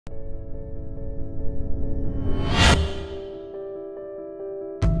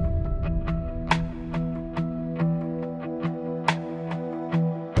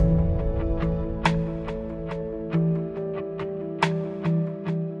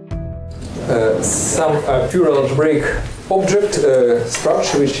some pure algebraic object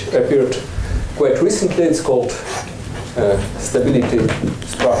structure which appeared quite recently. It's called stability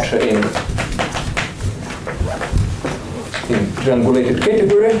structure in triangulated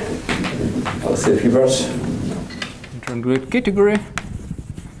category. I'll say a few words. Triangulated category.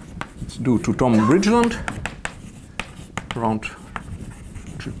 It's due to Tom Bridgeland around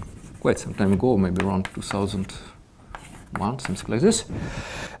quite some time ago, maybe around 2001, something like this.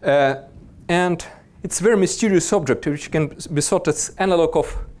 And it's a very mysterious object which can be thought as analog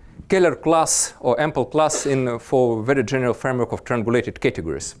of Kähler class or ample class for very general framework of triangulated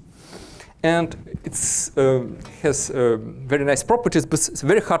categories. And it has very nice properties, but it's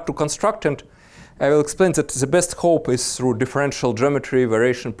very hard to construct. And I will explain that the best hope is through differential geometry,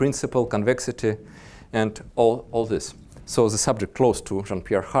 variation principle, convexity, and all this. So the subject close to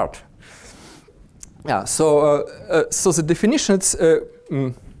Jean-Pierre Hart. Yeah. So the definition it's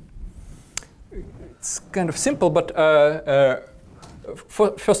kind of simple, but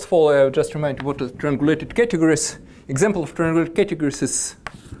first of all, I'll just remind you what a triangulated categories. Example of triangulated categories is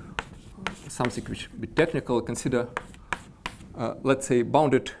something which would be technical. Consider, let's say,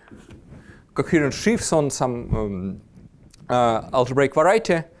 bounded coherent sheaves on some algebraic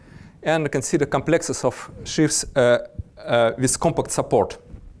variety, and consider complexes of sheaves with compact support.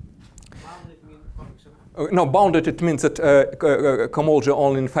 Bounded means compact support? No, bounded it means that cohomology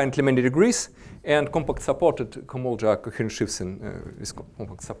only infinitely many degrees, and compact supported cohomology are coherent sheaves with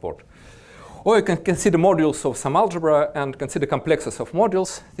compact support. Or you can consider modules of some algebra and consider complexes of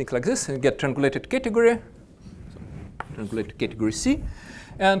modules, things like this, and get triangulated category, so triangulated category C.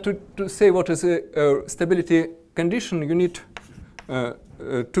 And to say what is a stability condition, you need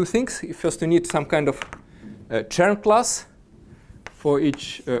two things. First, you need some kind of Chern class. For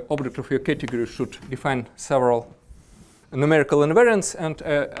each object of your category should define several numerical invariants. And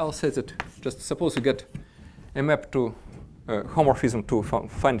I'll say that just suppose you get a map to homomorphism to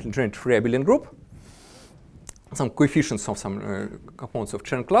finitely generated free abelian group, some coefficients of some components of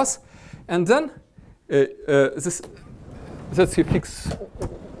Chern class, and then that's you fix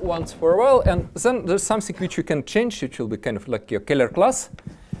once for a while, and then there's something which you can change, which will be kind of like your Kähler class.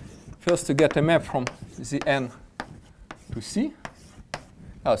 First, you get a map from Zn to C.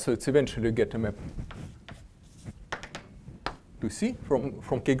 So it's eventually you get a map to C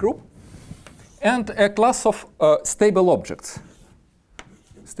from K group. And a class of stable objects.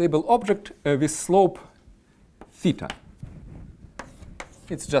 Stable object with slope theta.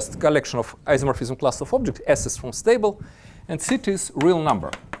 It's just a collection of isomorphism class of objects. S is from stable, and theta is real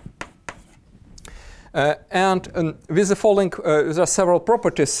number. And with the following, there are several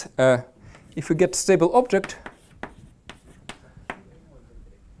properties. If you get stable object,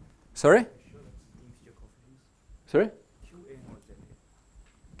 sorry? Sorry?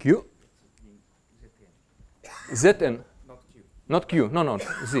 Q? Zn. Not Q. No.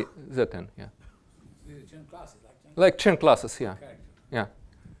 Z. Zn. Yeah. Like Chern classes. Yeah. Yeah.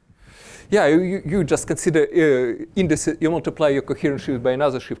 Yeah. You just consider indices. You multiply your coherent sheaf by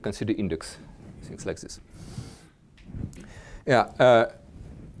another sheaf. Consider index. Things like this. Yeah.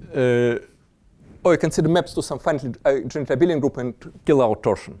 Or you consider maps to some finitely generated abelian group and kill out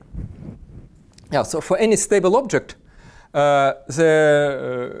torsion. Yeah. So for any stable object,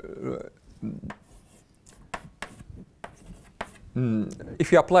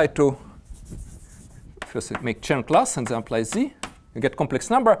 if you apply to first make Chern class and then apply Z, you get complex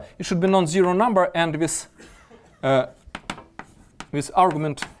number. It should be non-zero number and with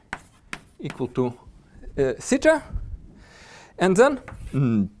argument equal to theta. And then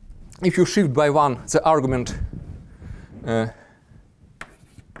if you shift by 1, the argument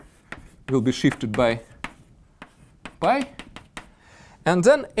will be shifted by pi. And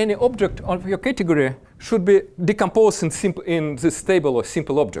then any object of your category should be decomposed in this stable or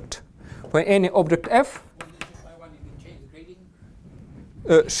simple object. For any object f,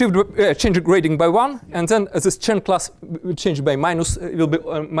 change grading by 1, and then this Chern class will change by minus, will be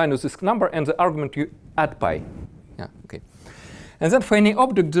minus this number, and the argument you add pi. Yeah, okay. And then for any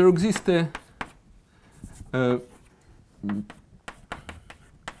object, there exists a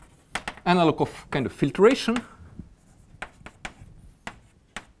analog of kind of filtration.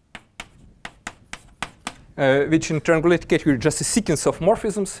 Which in triangulated category is just a sequence of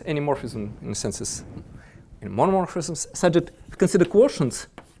morphisms. Any morphism, in a sense, is in monomorphisms, such that if you consider quotients,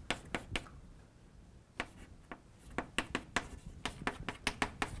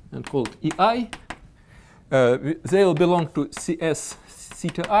 and called EI, they will belong to CS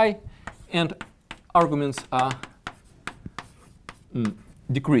theta I, and arguments are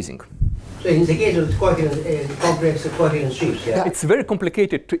decreasing. So in the case of coherent, complex coherent shifts, yeah? It's very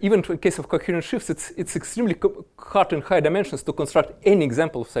complicated. Even in case of coherent shifts, it's extremely hard in high dimensions to construct any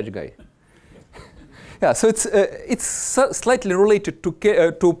example of such guy. Yeah, so it's slightly related to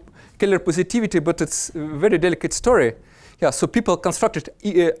Kähler positivity, but it's a very delicate story. Yeah, so people constructed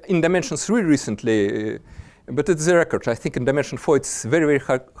in dimension 3 recently, but it's a record. I think in dimension 4 it's very,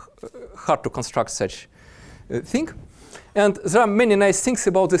 very hard to construct such thing. And there are many nice things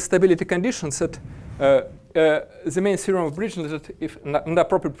about the stability conditions that the main theorem of Bridgeland is that if under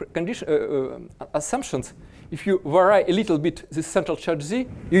appropriate condition, assumptions, if you vary a little bit this central charge Z,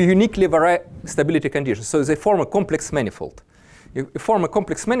 you uniquely vary stability conditions. So they form a complex manifold. You form a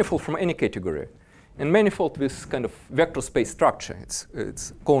complex manifold from any category. And manifold with kind of vector space structure.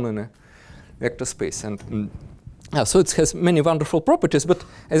 It's cone in a vector space. And so it has many wonderful properties. But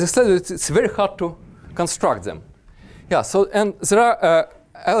as I said, it's very hard to construct them. Yeah, so and there are,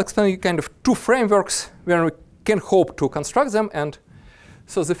 I'll explain you kind of 2 frameworks where we can hope to construct them. And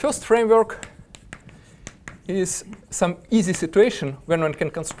so the first framework is some easy situation when one can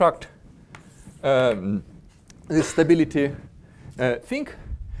construct this stability thing.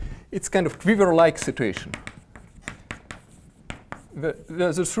 It's kind of quiver-like situation.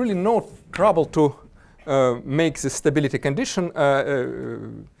 There's really no trouble to make the stability condition,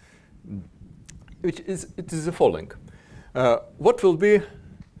 which is the following. What will be,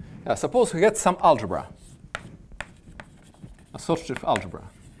 suppose we get some algebra, associative algebra,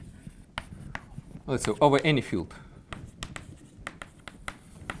 let's say over any field.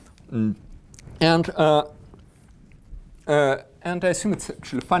 And I assume it's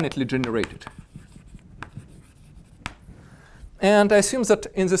actually finitely generated. And I assume that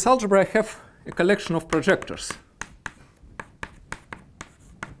in this algebra I have a collection of projectors,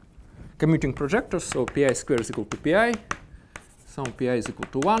 commuting projectors. So pi squared is equal to pi, sum pi is equal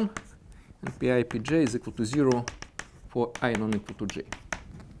to 1, and pi pj is equal to 0 for I non equal to j.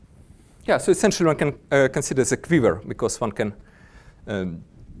 Yeah, so essentially one can consider as a quiver because one can, and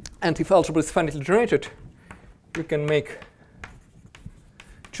if algebra is finitely generated, you can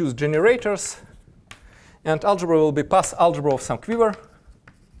choose generators, and algebra will be pass algebra of some quiver,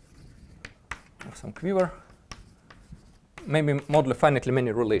 maybe modulo finitely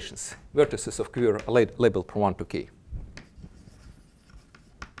many relations. Vertices of quiver are labeled from 1 to k.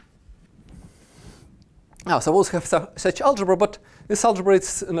 Now, suppose we have such algebra, but this algebra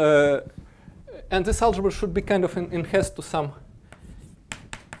is, and this algebra should be kind of enhanced to some,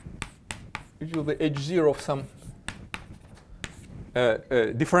 it will be H0 of some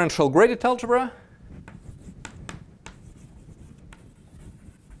differential graded algebra.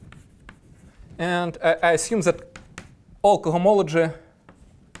 And I assume that all cohomology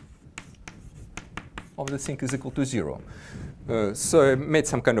of the thing is equal to 0. So I made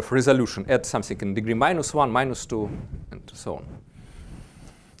some kind of resolution, add something in degree -1, -2, and so on.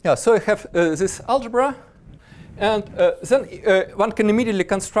 Yeah, so I have this algebra. And then one can immediately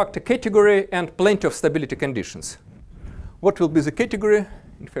construct a category and plenty of stability conditions. What will be the category?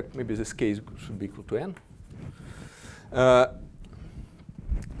 In fact, maybe this k should be equal to n.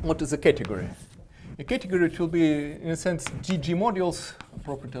 What is the category? A category will be, in a sense, GG modules,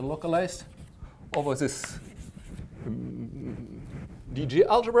 appropriately localized, over this DG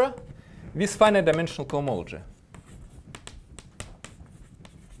algebra with finite dimensional cohomology,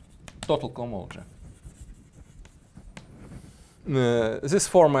 total cohomology. This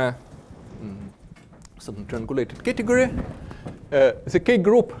form a some triangulated category. The K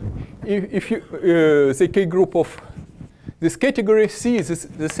group, if you the K group of this category C is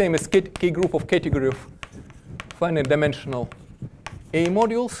the same as K group of category of finite dimensional A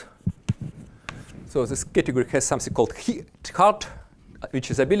modules. So this category has something called HART,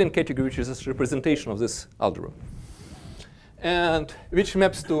 which is abelian category, which is a representation of this algebra, and which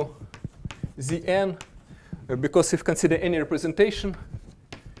maps to Zn. Because if you consider any representation,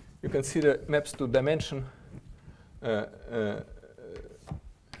 you consider maps to dimension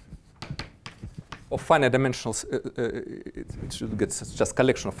of finite dimensionals. It should get just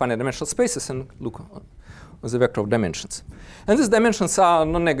collection of finite dimensional spaces and look on the vector of dimensions. And these dimensions are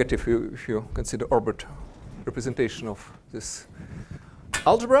non-negative if you consider orbit representation of this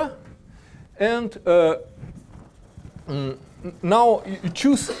algebra. And now you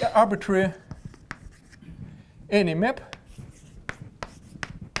choose arbitrary any map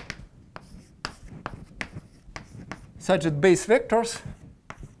such that base vectors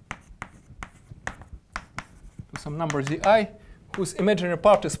to some number zi whose imaginary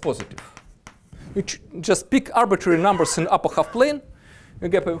part is positive. You just pick arbitrary numbers in upper half plane, you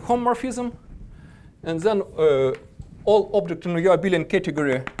get a homomorphism, and then all objects in your abelian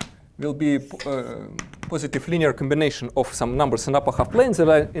category will be positive linear combination of some numbers in upper half plane that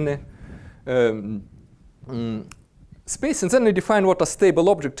are in a space, and then we define what a stable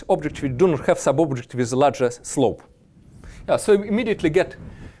object which do not have subobject with a larger slope. Yeah, so we immediately get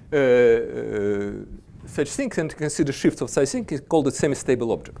such things and consider shifts of such things, called it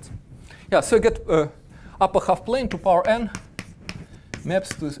semi-stable objects. Yeah, so you get upper half plane to power n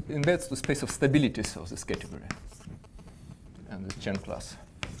embeds to space of stabilities of this category and this Chen class.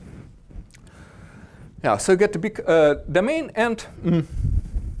 Yeah, so you get a big domain, and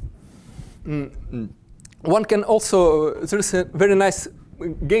one can also, there is a very nice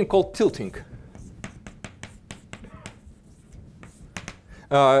game called tilting.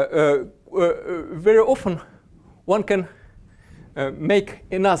 Very often one can make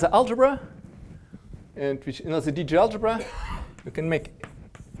another algebra, and which another DG algebra. You can make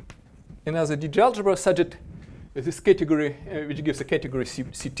another DG algebra such that this category, which gives a category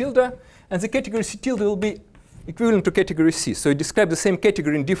C tilde, and the category C tilde will be equivalent to category C. So you describe the same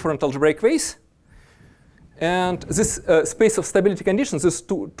category in different algebraic ways. And this space of stability conditions, these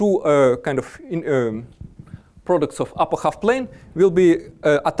two kind of products of upper half plane, will be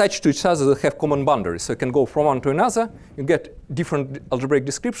attached to each other that have common boundaries. So you can go from one to another. You get different algebraic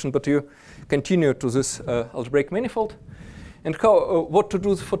description, but you continue to this algebraic manifold. And how, what to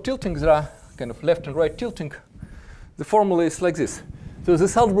do for tilting? There are kind of left and right tilting. The formula is like this. So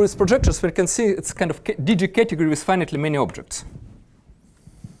this algebra is projectors. We can see it's kind of DG category with finitely many objects.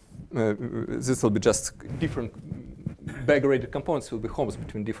 This will be just different Bagh-graded components will be homes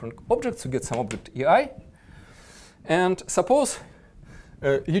between different objects. You get some object EI. And suppose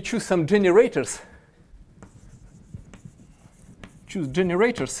you choose some generators. Choose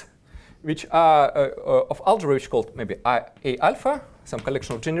generators which are of algebra, which is called maybe A alpha, some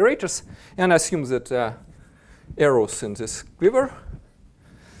collection of generators, and assume that arrows in this quiver.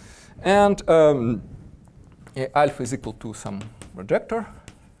 And A alpha is equal to some projector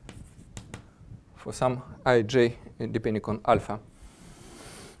for some ij depending on alpha.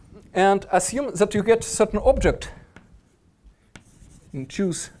 And assume that you get certain object and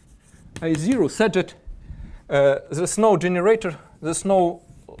choose I0 such that there's no generator, there's no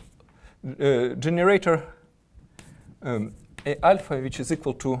generator A alpha which is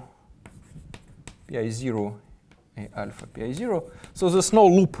equal to Pi0 A alpha Pi0. So there's no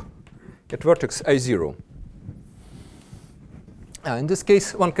loop at vertex I0. In this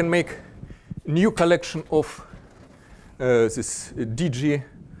case, one can make new collection of this DG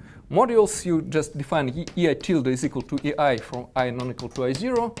modules. You just define EI tilde is equal to EI from I non equal to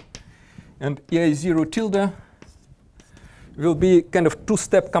I0. And EI0 tilde will be kind of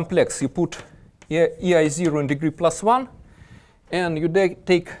two-step complex. You put EI0 in degree +1, and you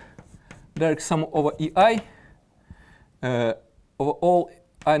take direct sum over EI over all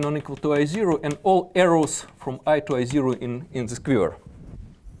I non equal to I0 and all arrows from I to I0 in this quiver.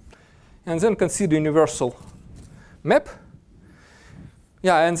 And then consider universal map.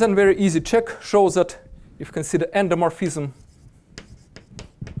 Yeah, and then very easy check shows that if you consider endomorphism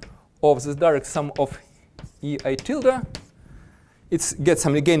of this direct sum of EI tilde, it gets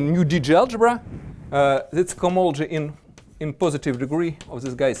some again new DG algebra. Its cohomology in positive degree of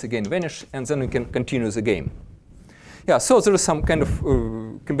this guy is again vanish, and then we can continue the game. Yeah, so there is some kind of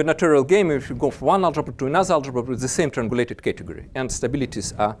combinatorial game if you go from one algebra to another algebra with the same triangulated category, and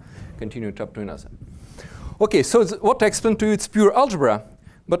stabilities are continued up to another. Okay, so what I explained to you, it's pure algebra,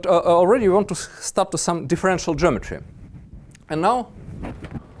 but already we want to start to some differential geometry. And now,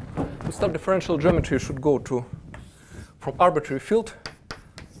 to start differential geometry, you should go to, from arbitrary field,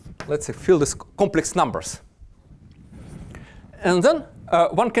 let's say field is complex numbers. And then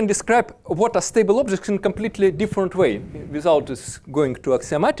one can describe what are stable objects in a completely different way, without this going to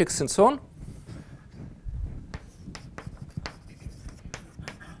axiomatics and so on.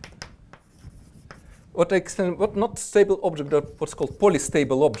 What I explain, what not stable object, but what's called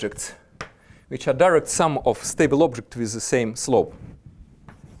polystable objects, which are direct sum of stable object with the same slope,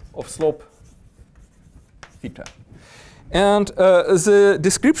 of slope theta. And the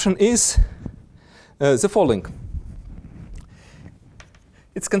description is the following.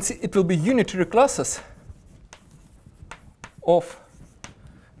 It will be unitary classes of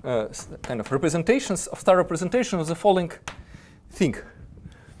kind of representations of star representation of the following thing.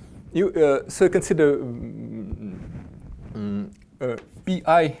 So you consider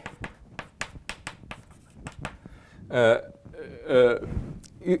Pi.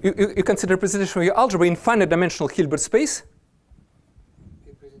 You consider representation of your algebra in finite dimensional Hilbert space.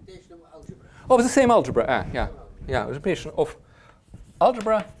 Representation of algebra. Of the same algebra. Yeah. Representation of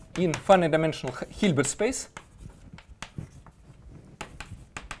algebra in finite dimensional Hilbert space.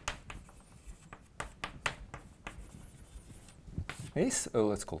 is,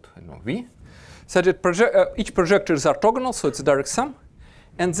 let's call it, I don't know, V, such that each projector is orthogonal, so it's a direct sum.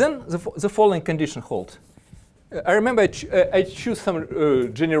 And then the following condition holds. I remember I choose some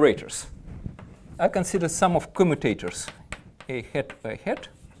generators. I consider sum of commutators, A hat by hat,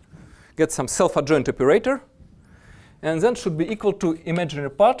 get some self-adjoint operator, and then should be equal to imaginary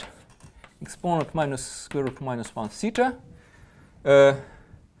part, exponent minus square root minus 1 theta,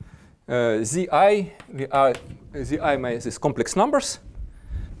 Zi minus these complex numbers,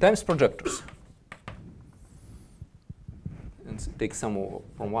 times projectors. And take sum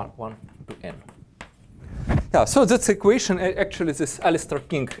from 1 to n. Yeah, so that's the equation. Actually, this Alistair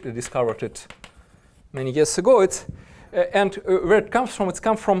King discovered it many years ago. And where it comes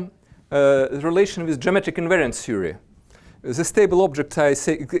from, the relation with geometric invariance theory. The stable objects are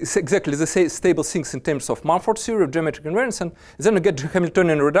exactly the same stable things in terms of Mumford theory of geometric invariance, and then you get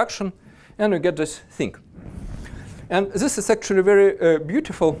Hamiltonian reduction, and you get this thing. And this is actually very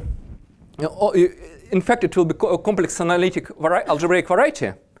beautiful. In fact, it will be a complex analytic algebraic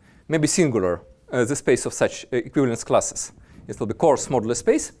variety, maybe singular, the space of such equivalence classes. It will be coarse modular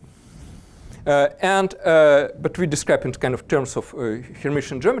space. But we describe in kind of terms of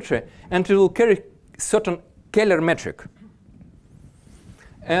Hermitian geometry, and it will carry certain Kähler metric.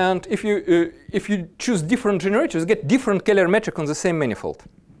 And if you choose different generators, you get different Kähler metric on the same manifold.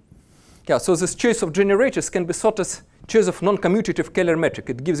 Yeah, so this choice of generators can be thought as choice of non-commutative Kähler metric.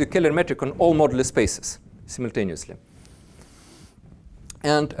 It gives you Kähler metric on all modular spaces simultaneously.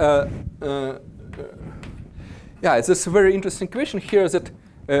 And yeah, it's this very interesting equation here that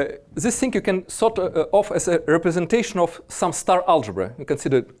this thing you can sort of as a representation of some star algebra. You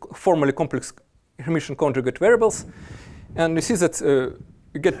consider formally complex Hermitian conjugate variables. And you see that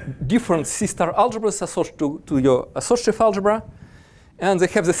you get different C-star algebras associated to your associative algebra. And they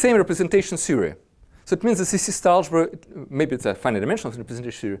have the same representation theory. So it means that the C-star algebra, maybe it's a finite dimensional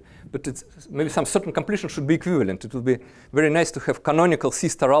representation theory, but it's maybe some certain completion should be equivalent. It would be very nice to have canonical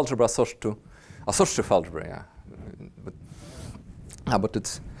C-star algebra associated to associative algebra. Yeah. But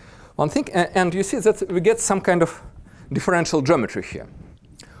it's one thing. And you see that we get some kind of differential geometry here.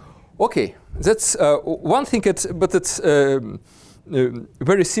 OK, that's one thing, but it's a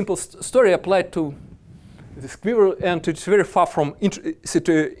very simple story applied to the squirrel, and it's very far from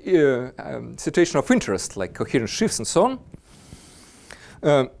situation of interest, like coherent shifts and so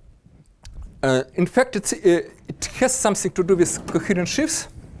on. In fact, it has something to do with coherent shifts.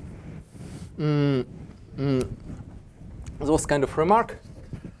 Those kind of remark.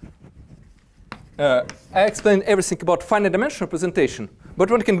 I explained everything about finite dimensional representation, but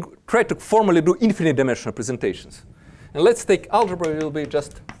one can try to formally do infinite dimensional representations. And let's take algebra. It will be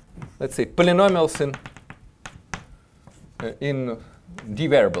just, let's say, polynomials in D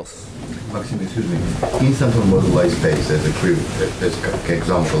variables. Maxim, excuse me. Instanton moduli space as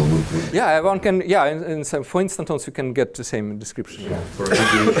example would. Yeah, one can. Yeah, for instantons you can get the same description. Yeah. For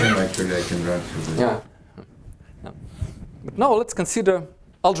aggregation, actually, I can run through this. Yeah. But now let's consider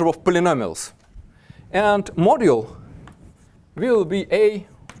algebra of polynomials, and module will be A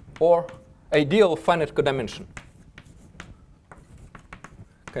or ideal finite codimension.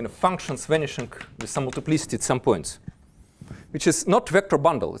 Kind of functions vanishing with some multiplicity at some points, which is not vector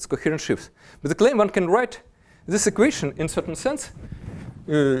bundle, it's coherent shifts. But the claim one can write this equation in certain sense.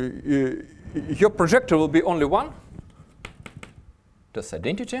 Your projector will be only one. That's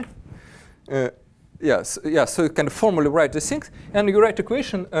identity. So you can formally write these things. And you write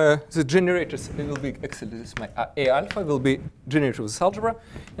equation, the generators, it will be, actually this is my A alpha, will be generated with this algebra.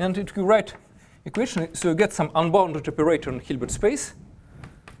 And if you write equation, so you get some unbounded operator in Hilbert space.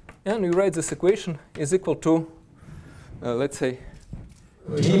 And you write this equation is equal to, let's say,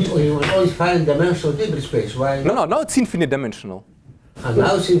 you want always finite dimensional Hilbert space. Why? No, it's infinite dimensional. And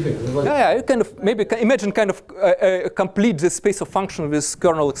now it's infinite. Yeah, you kind of maybe imagine kind of complete this space of function with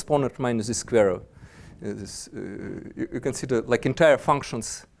kernel exponent minus the square. You consider like entire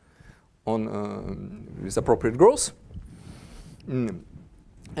functions on with appropriate growth. And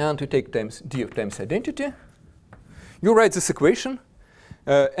you take times d of times identity. You write this equation.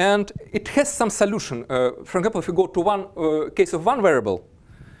 And it has some solution. For example, if you go to one case of one variable,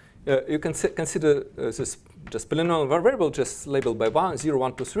 you can consider this just polynomial variable, just labeled by 1, 0,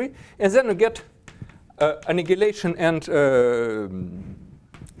 1, 2, 3. And then you get annihilation and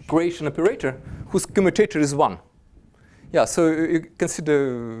creation operator whose commutator is 1. Yeah, so you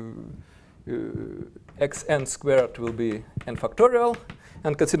consider xn squared will be n factorial,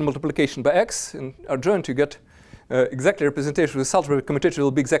 and consider multiplication by x. And adjoint, you get exactly representation with algebra commutator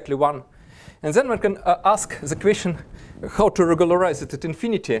will be exactly 1. And then one can ask the question how to regularize it at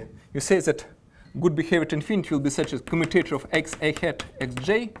infinity. You say that good behavior at infinity will be such as commutator of x a hat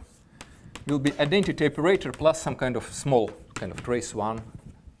xj will be identity operator plus some kind of small kind of trace 1,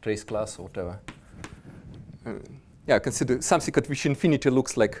 trace class, or whatever. Yeah, consider something at which infinity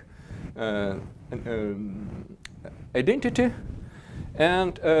looks like identity.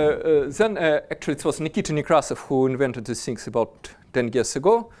 And then actually it was Nikita Nekrasov who invented these things about 10 years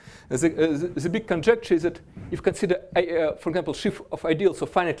ago. The big conjecture is that if you consider, for example, sheaf of ideals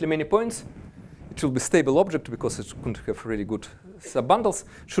of finitely many points, it will be stable object because it couldn't have really good subbundles,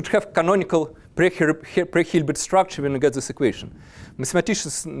 should have canonical pre-Hilbert structure when you get this equation.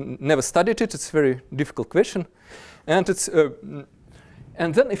 Mathematicians never studied it. It's a very difficult question. And it's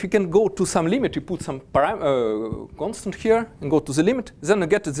and then if you can go to some limit, you put some constant here and go to the limit, then you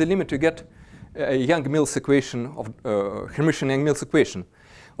get to the limit, you get a Young-Mills equation of Hermitian Young-Mills equation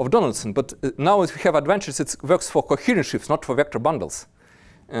of Donaldson. But now we have advantages. It works for coherent sheaves, not for vector bundles.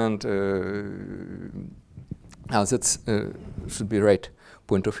 And that should be right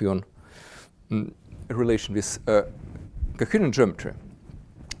point of view on relation with coherent geometry.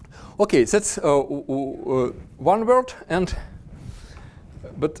 Okay, that's one word. And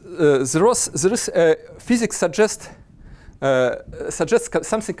but there is physics suggests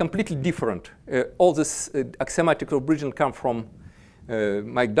something completely different. All this axiomatic bridging come from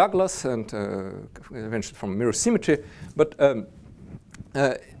Mike Douglas and eventually from mirror symmetry. But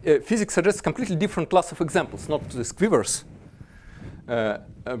physics suggests completely different class of examples, not the squivers.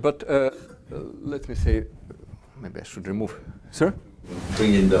 But let me say, maybe I should remove. Sir?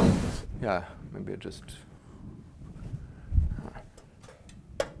 Bring it down. Yeah, maybe I just.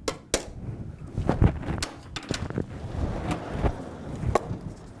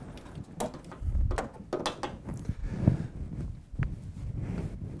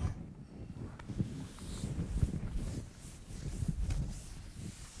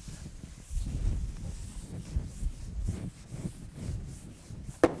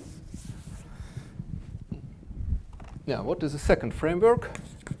 Yeah, what is the second framework?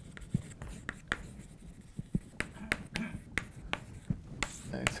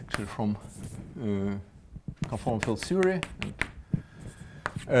 It's actually from conformal field theory.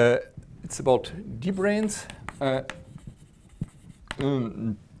 And, it's about D-branes.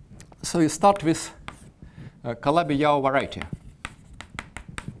 So you start with Calabi-Yau variety.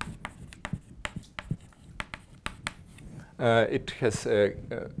 It has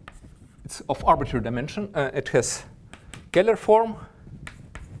it's of arbitrary dimension. It has Keller form,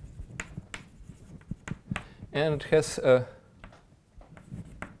 and it has a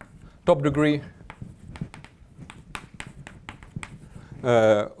top degree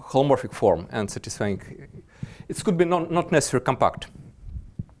holomorphic form and satisfying. It could be not necessarily compact.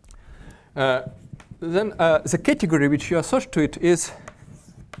 Then the category which you associate to it is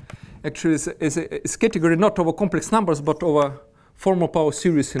actually is category not over complex numbers but over formal power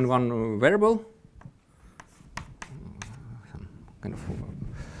series in one variable. Kind of,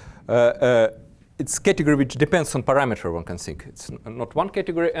 it's category which depends on parameter, one can think. It's not one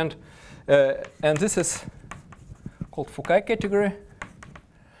category, and this is called Foucault category,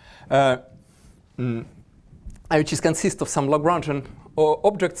 which consists of some Lagrangian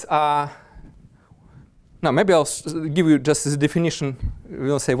objects. Now, maybe I'll give you just this definition.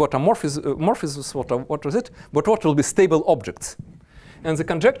 We'll say what are morphisms, what is it, but what will be stable objects. And the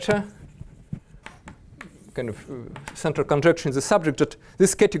conjecture, kind of central conjecture in the subject, that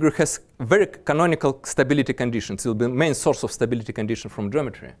this category has very canonical stability conditions. It will be the main source of stability condition from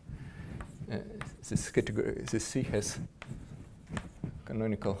geometry. This category, this C has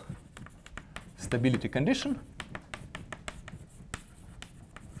canonical stability condition.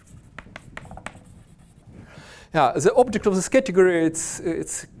 Yeah, the object of this category, it's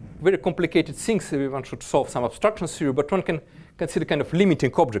very complicated things. One should solve some abstraction theory, but one can consider kind of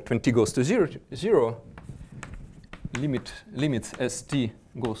limiting object when t goes to zero. Limits as t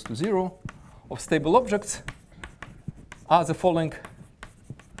goes to 0 of stable objects are the following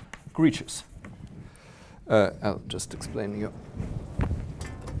creatures. I'll just explain you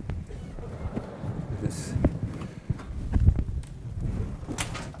this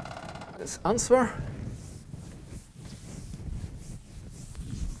answer.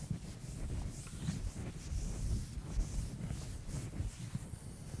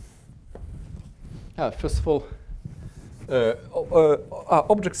 First of all,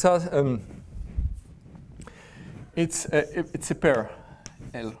 objects are it's a pair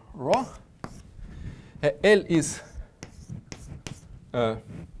L rho. L is let's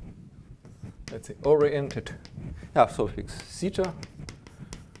say oriented. So fix theta,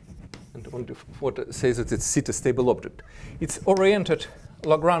 and what says that it's theta stable object. It's oriented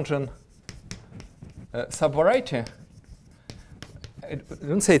Lagrangian subvariety, I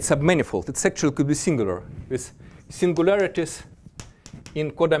don't say it's submanifold, it actually could be singular, with singularities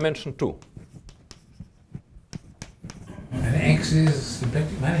in codimension 2. And X is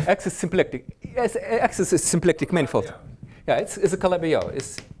symplectic manifold? X is symplectic. Yes, X is a symplectic manifold. Yeah, it's a Calabi-Yau,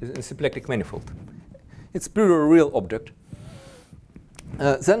 it's a symplectic manifold. It's pure real object.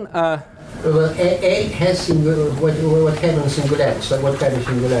 Well, A has singular, what kind of singularity? So what kind of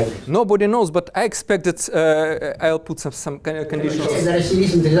singularity? Nobody knows, but I expect that I'll put some kind of conditions. There is a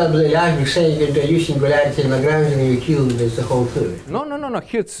recent result with Leibniz saying introduce singularity in Lagrange and you kill with the whole theory. No.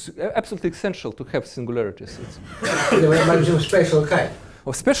 Here it's absolutely essential to have singularities. But of special kind.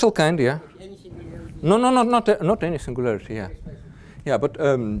 Of special kind, yeah. No, not any singularity, yeah. Yeah, but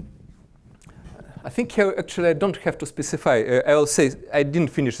I think here actually I don't have to specify. I will say I didn't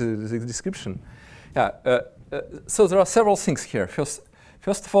finish the description. Yeah. So there are several things here. First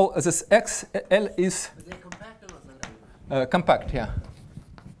of all, this X L is compact or not? compact. Yeah.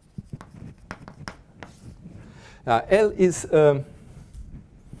 L is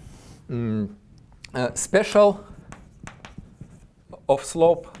special of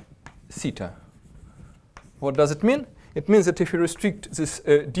slope theta. What does it mean? It means that if you restrict this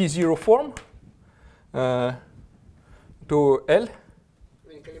D0 form to L,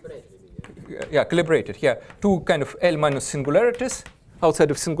 calibrated, yeah, to kind of L minus singularities,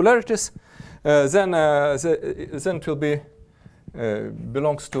 outside of singularities, then it will be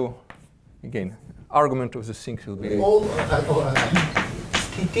belongs to, again, argument of the thing will be.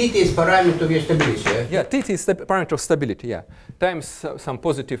 Θ is parameter of your stability, yeah? Yeah, θ is the parameter of stability, yeah, times some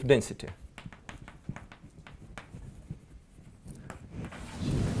positive density.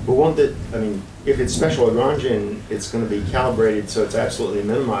 But won't that, I mean, if it's special Lagrangian, it's going to be calibrated so it's absolutely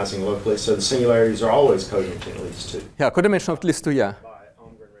minimizing locally, so the singularities are always codimension at least 2. Yeah, codimension of at least 2, yeah. By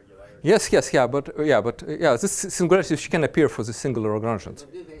Holmgren regularity. Yes, this singularity can appear for the singular Lagrangians.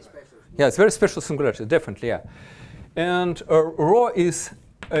 Yeah, it's very special singularity, definitely, yeah. And rho is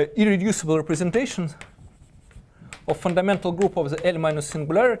irreducible representation of fundamental group of the L minus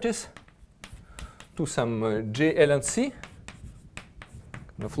singularities to some J, L, and C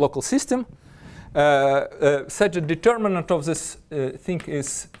of local system. Such a determinant of this thing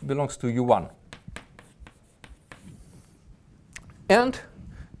belongs to U1. And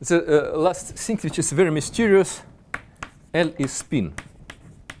the last thing, which is very mysterious, L is spin.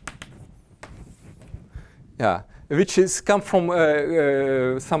 Yeah, which is come from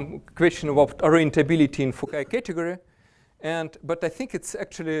some question about orientability in Foucault category, but I think it's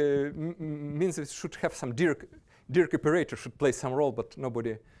actually means it should have some Dirac operator should play some role, but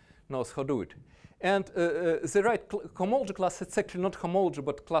nobody knows how to do it. And the right homology class, it's actually not homology,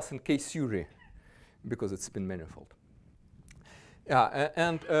 but class in K-Curie, because it's spin manifold. Yeah,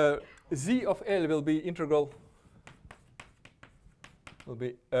 and Z of L will be integral, will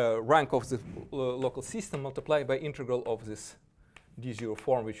be rank of the local system multiplied by integral of this D0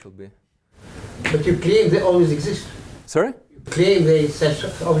 form, which will be. But you claim they always exist. Sorry? You claim they such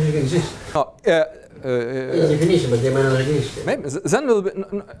objects exist. Oh, in definition, but they may not exist. Maybe then will be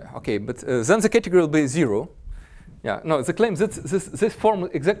okay, but then the category will be 0. Yeah, no, the claim that this form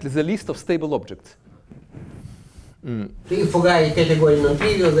exactly the list of stable objects. So if Foucault category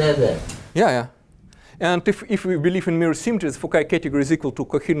non-trivial, they are there. Yeah. And if we believe in mirror symmetry, the Foucault category is equal to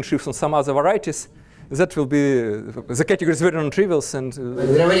coherent shifts on some other varieties, that will be the category is very non-trivial. And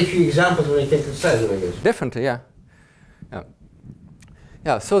there are very few examples when you take the size, I guess. Definitely, yeah.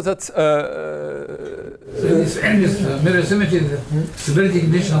 Yeah, so that's. So this mirror symmetry, the stability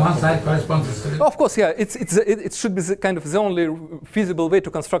condition on one side corresponds to stability. Of course, yeah. It should be the kind of the only feasible way to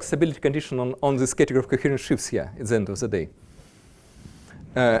construct stability condition on this category of coherent shifts. Yeah, at the end of the day.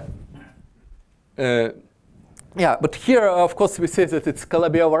 Yeah, but here, of course, we say that it's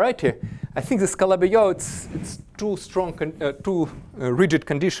Calabi-Yau variety. I think this Calabi-Yau it's too strong, too rigid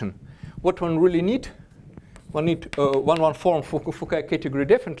condition. What one really need. One need one form for Foucault category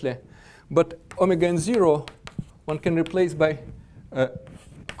definitely, but omega n 0 one can replace by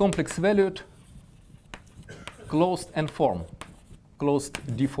complex valued closed n form, closed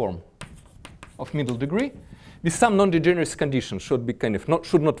D form of middle degree with some non-degeneracy condition should be kind of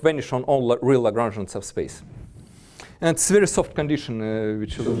should not vanish on all real Lagrangian subspace. And it's a very soft condition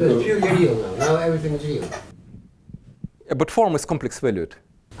which so it's purely real now. Now everything is real. But form is complex valued.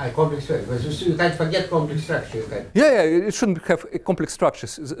 Complex structure, but you can't forget complex structure. Yeah, it shouldn't have complex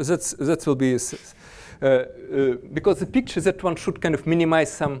structures. That will be because the picture that one should kind of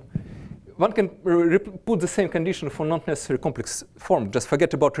minimize some. One can put the same condition for not necessarily complex form. Just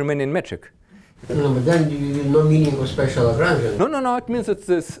forget about remaining metric. No, but then you no meaning of special Lagrangian. No. It means that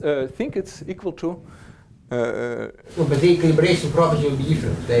this thing it's equal to. No, but the equilibration property will be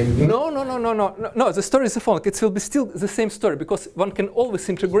different. No. The story is the following. It will be still the same story because one can always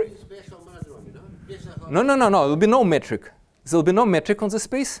integrate. No. There will be no metric. There will be no metric on the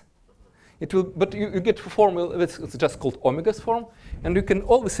space. It will, but you get a form. It's just called omega's form, and you can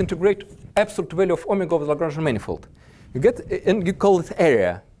always integrate absolute value of omega over the Lagrangian manifold. You get, and you call it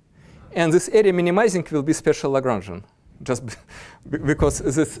area, and this area minimizing will be special Lagrangian, just because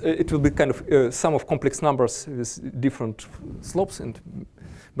this it will be kind of sum of complex numbers with different slopes and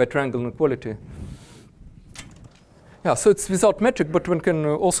by triangle inequality. Yeah, so it's without metric, but one can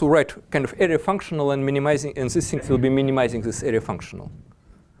also write kind of area functional and minimizing, and this thing will be minimizing this area functional.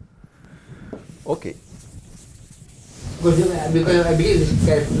 Okay. Because I believe this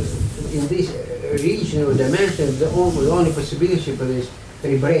kind of, in this region or dimension, the only possibility for this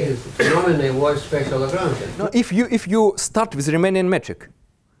calibrated phenomenon was special Lagrangian. No, if you start with Riemannian metric,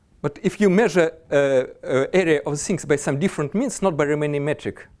 but if you measure area of things by some different means, not by Riemannian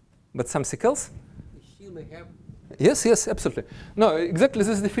metric, but something else. You still may have. Yes, absolutely. No, exactly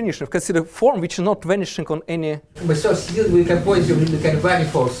this definition of consider form which is not vanishing on any. But so still we can positively look at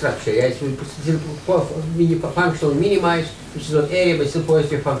manifold structure, yes? We still functional minimize, which is not area, but still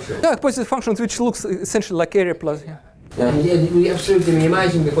positive functional. Yeah, positive functions which looks essentially like area plus. Yeah. And we absolutely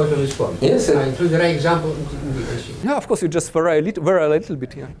minimizing because of this form. Yes. To the right example. Yeah, of course you just vary a little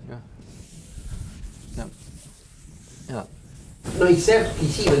bit. Yeah. No, except you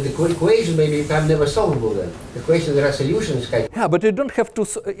see that the equation maybe become never solvable then. The equation there are solutions. Yeah, but you don't have to.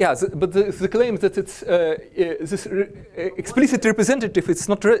 But the claim that it's this explicit representative, it's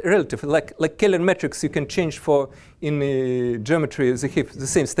not relative. Like Keller metrics, you can change for in geometry the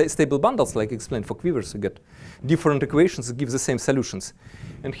same stable bundles, like explained for quivers. You get different equations that give the same solutions.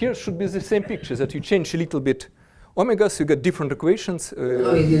 And here should be the same picture that you change a little bit. Omegas, you get different equations.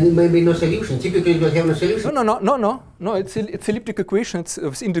 No, it may be no solution. Typically, you don't have no solution. No. It's elliptic equation. It's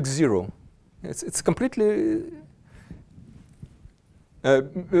of index 0. It's completely.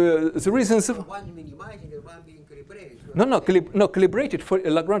 The reasons. One minimizing and one being calibrated. No. Calibrated for a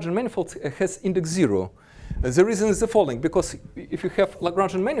Lagrangian manifold has index 0. The reason is the following: because if you have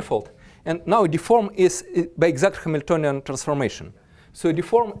Lagrangian manifold, and now deform is by exact Hamiltonian transformation, so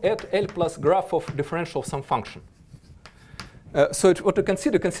deform at L plus graph of differential of some function. So what to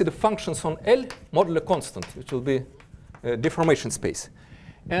consider functions on L modulo constant, which will be a deformation space.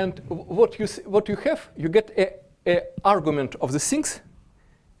 And what you have, you get a argument of the things,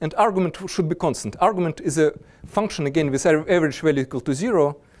 and argument should be constant. Argument is a function, again, with average value equal to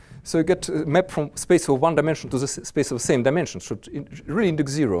 0. So you get a map from space of one dimension to the space of the same dimension. Should really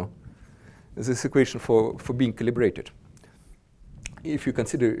index 0, this equation for being calibrated. If you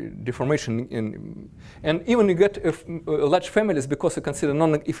consider deformation and even you get large families because you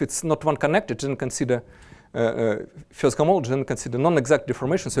consider if it's not one connected, then consider first homology, then consider non-exact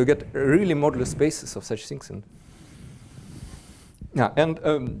deformation. So you get really modular spaces of such things.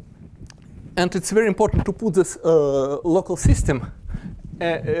 And it's very important to put this local system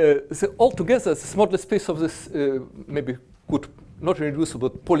altogether. This modular space of this maybe could not reducible,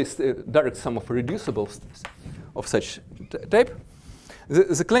 but direct sum of reducibles of such type.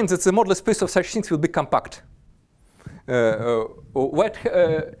 The claim that the modular space of such things will be compact. One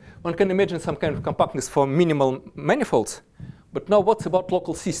can imagine some kind of compactness for minimal manifolds, but now what's about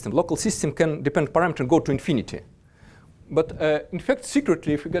local system? Local system can depend parameter and go to infinity. But in fact,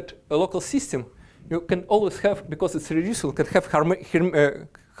 secretly, if you get a local system, you can always have, because it's reducible, can have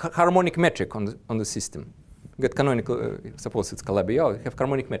harmonic metric on the system. You get canonical, suppose it's Calabi-Yau, you have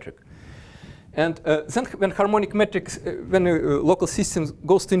harmonic metric. And then when harmonic metrics, when a local system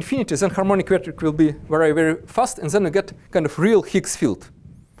goes to infinity, then harmonic metric will be very, very fast, and then you get kind of real Higgs field.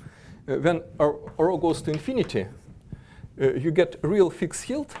 When ρ goes to infinity, you get real Higgs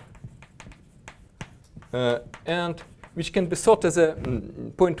field, and which can be thought as a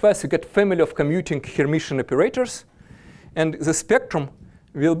pointwise. You get family of commuting Hermitian operators, and the spectrum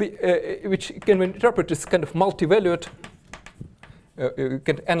will be, which can be interpreted as kind of multivalued. You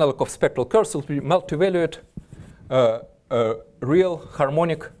get analog of spectral curves will be multivalued real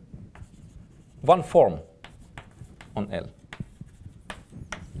harmonic one form on L.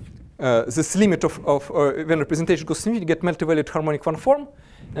 This limit of when representation goes to infinity, you get multivalued harmonic one form,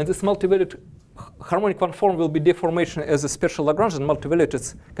 and this multivalued harmonic one form will be deformation as a special Lagrangian. Multivalued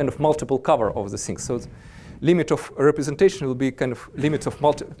is kind of multiple cover of the thing. So limit of representation will be kind of limits of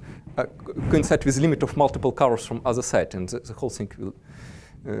coincide with limit of multiple covers from other side, and the whole thing will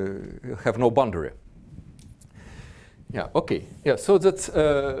have no boundary. Yeah, okay. Yeah, so that's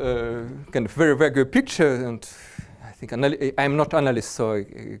kind of very vague picture, and I think I'm not analyst, so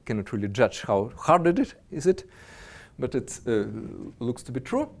I cannot really judge how hard it is, but it looks to be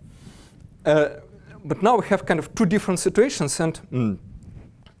true. But now we have kind of two different situations, and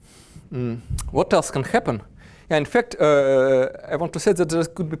what else can happen? Yeah, in fact, I want to say that there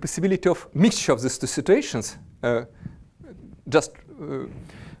could be possibility of mixture of these two situations. The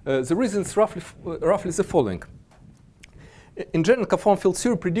reason is roughly the following. In general, conformal field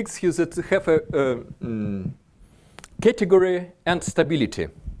theory predicts you that you have a category and stability,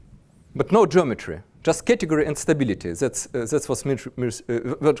 but no geometry, just category and stability. That's what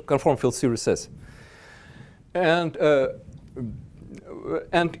conformal field theory says. And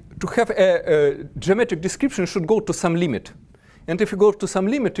to have a geometric description, you should go to some limit. And if you go to some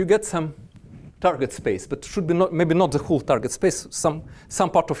limit, you get some target space, but should be maybe not the whole target space. Some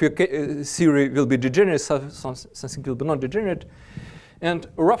part of your theory will be degenerate, something will be not degenerate. And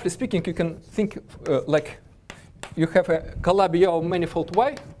roughly speaking, you can think like you have a Calabi-Yau manifold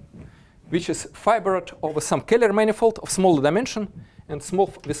Y, which is fibered over some Keller manifold of smaller dimension and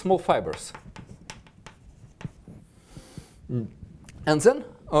with small fibers. And then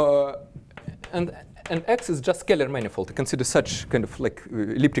and X is just scalar manifold. You consider such kind of like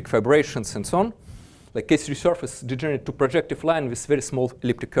elliptic fibrations and so on, like K3 surface degenerate to projective line with very small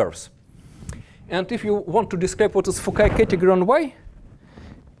elliptic curves. And if you want to describe what is Foucault category on Y,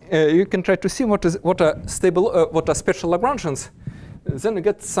 you can try to see what are special Lagrangians. Then you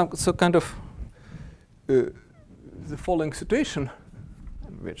get some kind of the following situation.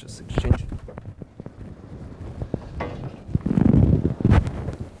 We just exchange.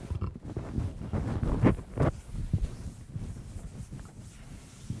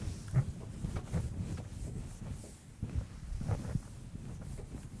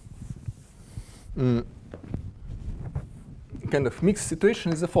 Kind of mixed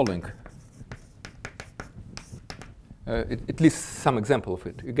situation is the following. At least some example of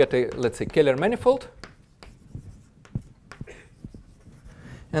it. You get a, let's say, Keller manifold,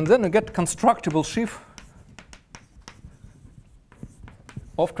 and then you get constructible sheaf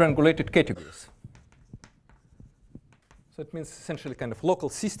of triangulated categories. So it means essentially kind of local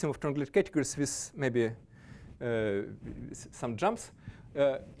system of triangulated categories with maybe some jumps.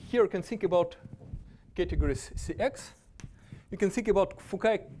 Here you can think about categories Cx. You can think about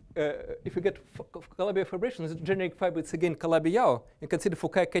Foucault, if you get Calabi-Yau fibrations, generic fiber, it's again Calabi-Yau. You consider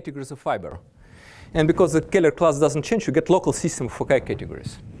Foucault categories of fiber. And because the Keller class doesn't change, you get local system of Foucault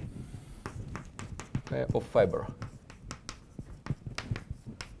categories of fiber.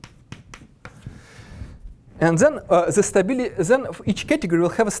 And then the stability, then each category will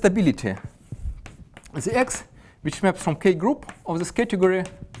have a stability. The X, which maps from K group of this category,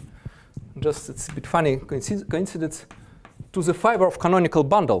 just it's a bit funny coincidence, to the fiber of canonical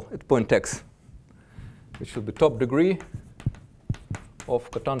bundle at point X, which will be top degree of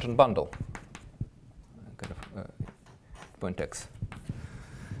cotangent bundle, kind of point X.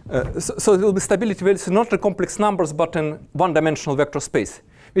 So it will be stability values not in complex numbers, but in one-dimensional vector space,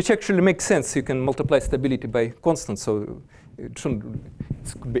 which actually makes sense. You can multiply stability by constant, so it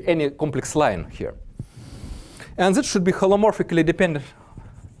could be any complex line here. And this should be holomorphically dependent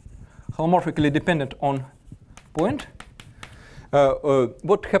on point.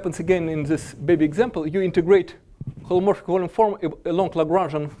 What happens again in this baby example? You integrate holomorphic volume form along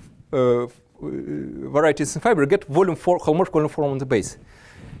Lagrangian varieties in fiber, get holomorphic volume form on the base,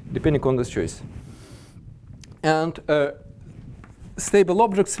 depending on this choice. And stable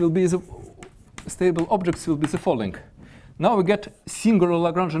objects will be the following. Now we get singular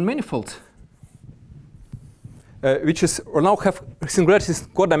Lagrangian manifolds, which is or now have singularities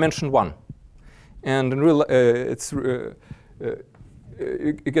codimension 1, and in real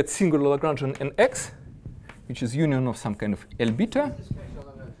you get singular Lagrangian in X, which is union of some kind of L beta.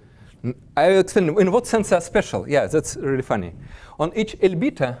 I will explain in what sense they are special. Yeah, that's really funny. On each L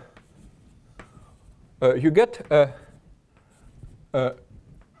beta, you get a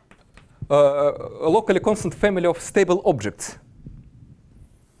locally constant family of stable objects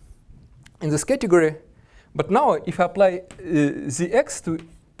in this category. But now, if I apply Zx to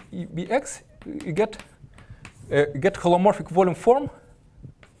Bx, you get holomorphic volume form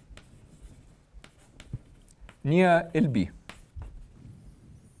near LB.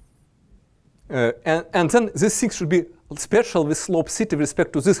 And then this thing should be special with slope theta with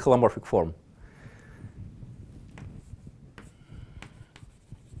respect to this holomorphic form.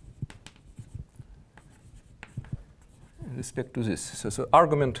 In respect to this. So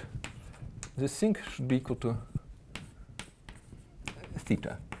argument, this thing should be equal to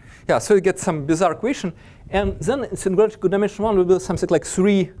theta. Yeah, so you get some bizarre equation. And then in singularity dimension 1 will be something like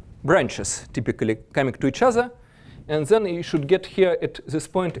 3 branches, typically coming to each other. And then you should get here at this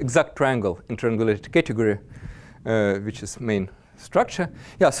point exact triangle in triangulated category, which is main structure.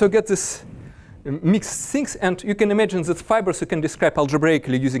 Yeah, so you get this mixed things. And you can imagine that fibers you can describe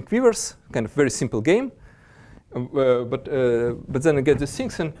algebraically using quivers, kind of very simple game. But then you get these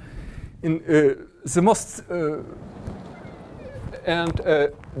things. And in the most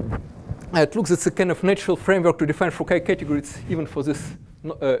it looks it's a kind of natural framework to define Foucault categories, even for this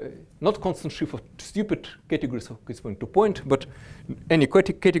not constant shift of stupid categories of corresponding to point, but any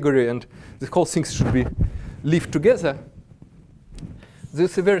category, and the whole things should be lived together.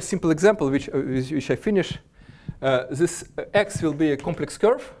 This is a very simple example, which I finish. This X will be a complex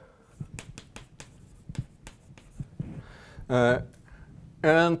curve.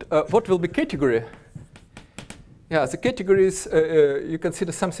 And what will be category? Yeah, the category is, you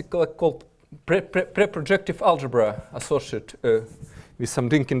consider something called pre-projective algebra associated with some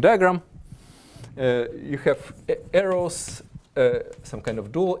Dynkin diagram. You have arrows, some kind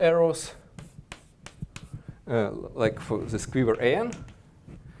of dual arrows, like for this quiver AN.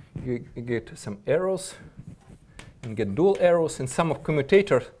 You get some arrows and get dual arrows, and sum of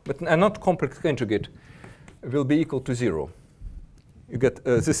commutator, but not complex conjugate, will be equal to 0. You get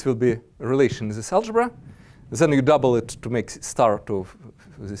this will be a relation in this algebra. Then you double it to make star to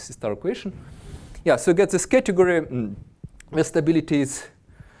this star equation. Yeah, so you get this category where stability is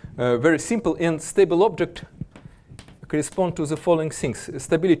very simple, and stable object correspond to the following things.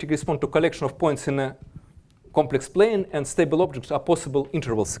 Stability corresponds to collection of points in a complex plane, and stable objects are possible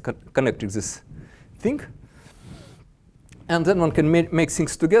intervals connecting this thing. And then one can make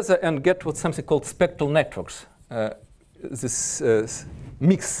things together and get what's something called spectral networks. This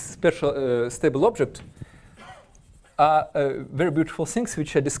mixed special stable object are very beautiful things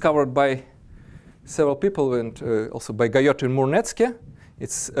which are discovered by several people, and also by Gayot and Murnetsky.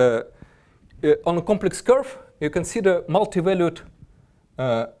 It's on a complex curve. You consider multi-valued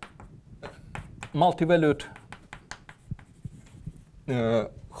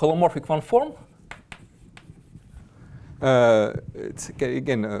holomorphic one form. It's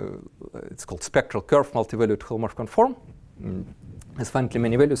again it's called spectral curve, multi-valued holomorphic one form. Has finitely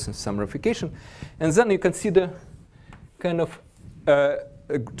many values and some ramification, and then you consider kind of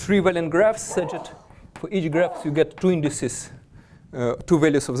 3-valent graphs such that for each graph you get 2 indices, 2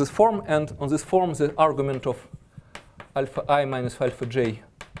 values of this form, and on this form the argument of alpha I minus alpha j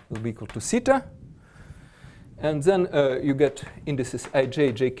will be equal to theta. And then you get indices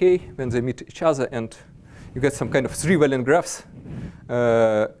ij, jk when they meet each other, and you get some kind of 3-valent graphs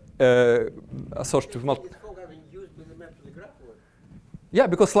associated with yeah,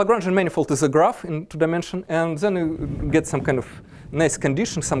 because Lagrangian manifold is a graph in 2 dimension, and then you get some kind of nice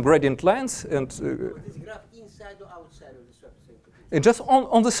condition, some gradient lines, and is graph inside or outside of the surface? Just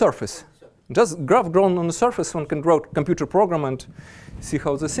on the surface. Just graph drawn on the surface. One can draw a computer program and see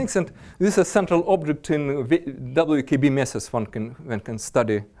how this thinks. And this is a central object in WKB methods. One can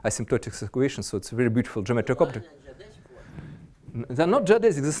study asymptotic equations. So it's a very beautiful geometric object. They're not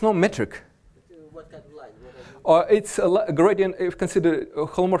geodesic. There's no metric. What kind of line? It's a gradient. If you consider a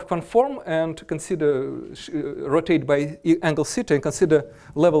holomorphic one form and consider rotate by angle theta, and consider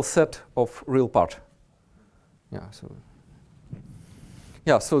level set of real part. Yeah.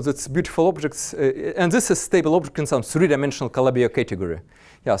 So that's beautiful objects, and this is stable object in some 3-dimensional Calabi category.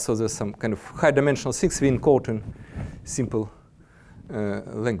 Yeah. So there's some kind of high-dimensional things we encode in simple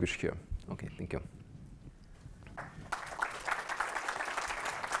language here. Okay. Thank you.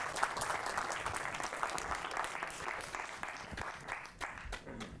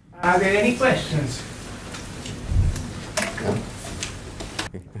 Are there any questions?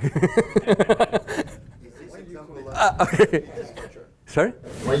 Okay. Sorry?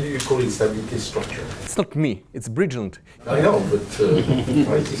 Why do you call it stability structure? It's not me. It's Bridgeland. I know, but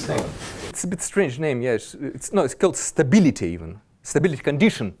why is this name? It's a bit strange name. Yeah, it's called stability even. Stability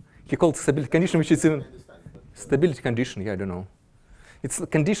condition. He called stability condition, which is even stability condition. Yeah, I don't know. It's a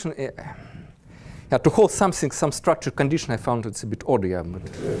condition. Yeah, to hold something, some structured condition, I found it's a bit odd. Yeah, but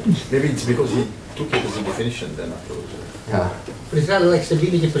maybe it's because he took it as a definition then afterwards. Yeah. But it's kind of like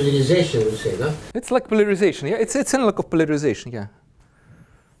stability polarization, we say, no? It's like polarization. Yeah, it's analog of polarization. Yeah.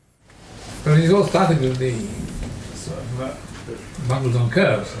 But it all started with the sort of Bundleton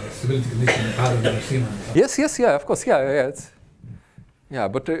curves, stability condition part of the Maxim. Yes, yeah, of course, yeah.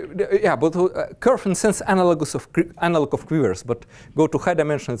 But curve in sense analog of quivers, but go to high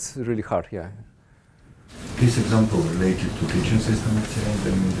dimension, it's really hard. Yeah. this example related to teaching system exchange?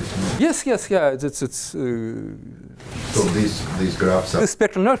 Yes, yeah. So these graphs are... The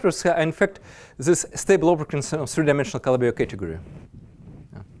spectral networks are, in fact, this stable operactions of three-dimensional Calabi-Yau category.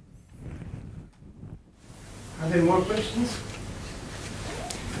 Yeah. Are there more questions?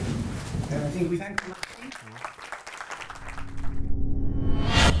 I think we thank you.